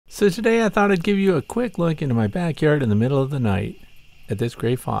So today I thought I'd give you a quick look into my backyard in the middle of the night at this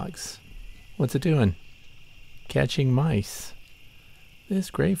gray fox. What's it doing? Catching mice.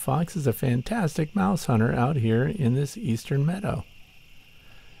 This gray fox is a fantastic mouse hunter out here in this eastern meadow.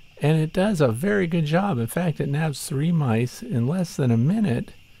 And it does a very good job. In fact, it nabs 3 mice in less than a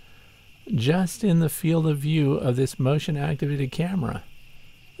minute just in the field of view of this motion activated camera.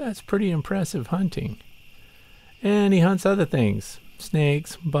 That's pretty impressive hunting. And he hunts other things.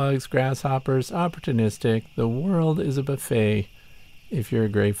 Snakes, bugs, grasshoppers, opportunistic. The world is a buffet if you're a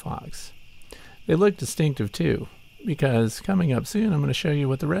gray fox. They look distinctive too, because coming up soon I'm going to show you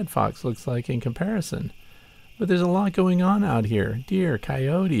what the red fox looks like in comparison. But there's a lot going on out here. Deer,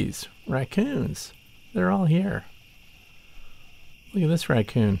 coyotes, raccoons. They're all here. Look at this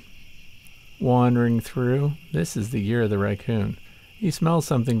raccoon wandering through. This is the year of the raccoon. He smells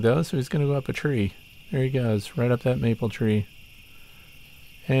something though, so he's going to go up a tree. There he goes, right up that maple tree.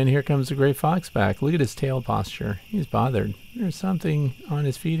 And here comes the gray fox back. Look at his tail posture. He's bothered. There's something on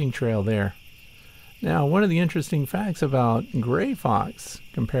his feeding trail there. Now, one of the interesting facts about gray fox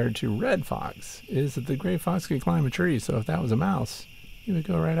compared to red fox is that the gray fox could climb a tree, so if that was a mouse, he would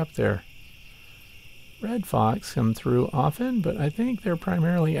go right up there. Red fox come through often, but I think they're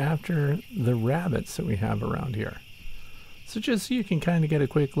primarily after the rabbits that we have around here. So just so you can kind of get a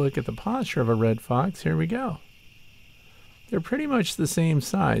quick look at the posture of a red fox, here we go. They're pretty much the same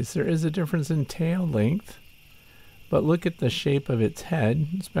size. There is a difference in tail length, but look at the shape of its head,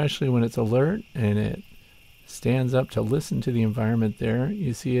 especially when it's alert and it stands up to listen to the environment there.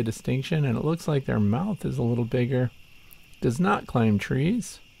 You see a distinction, and it looks like their mouth is a little bigger. Does not climb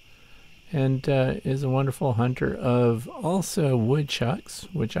trees, and is a wonderful hunter of also woodchucks,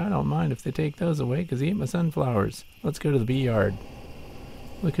 which I don't mind if they take those away because they eat my sunflowers. Let's go to the bee yard.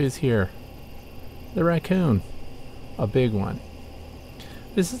 Look who's here. The raccoon. A big one.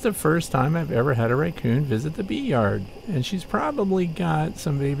 This is the first time I've ever had a raccoon visit the bee yard, and she's probably got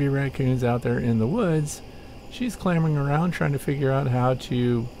some baby raccoons out there in the woods. She's clambering around trying to figure out how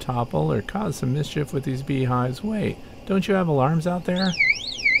to topple or cause some mischief with these beehives. Wait, don't you have alarms out there?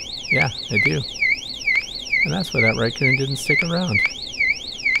 Yeah, I do. And that's why that raccoon didn't stick around.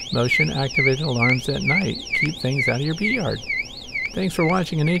 Motion activated alarms at night keep things out of your bee yard. Thanks for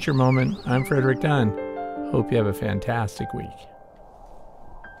watching A Nature Moment. I'm Frederick Dunn. Hope you have a fantastic week.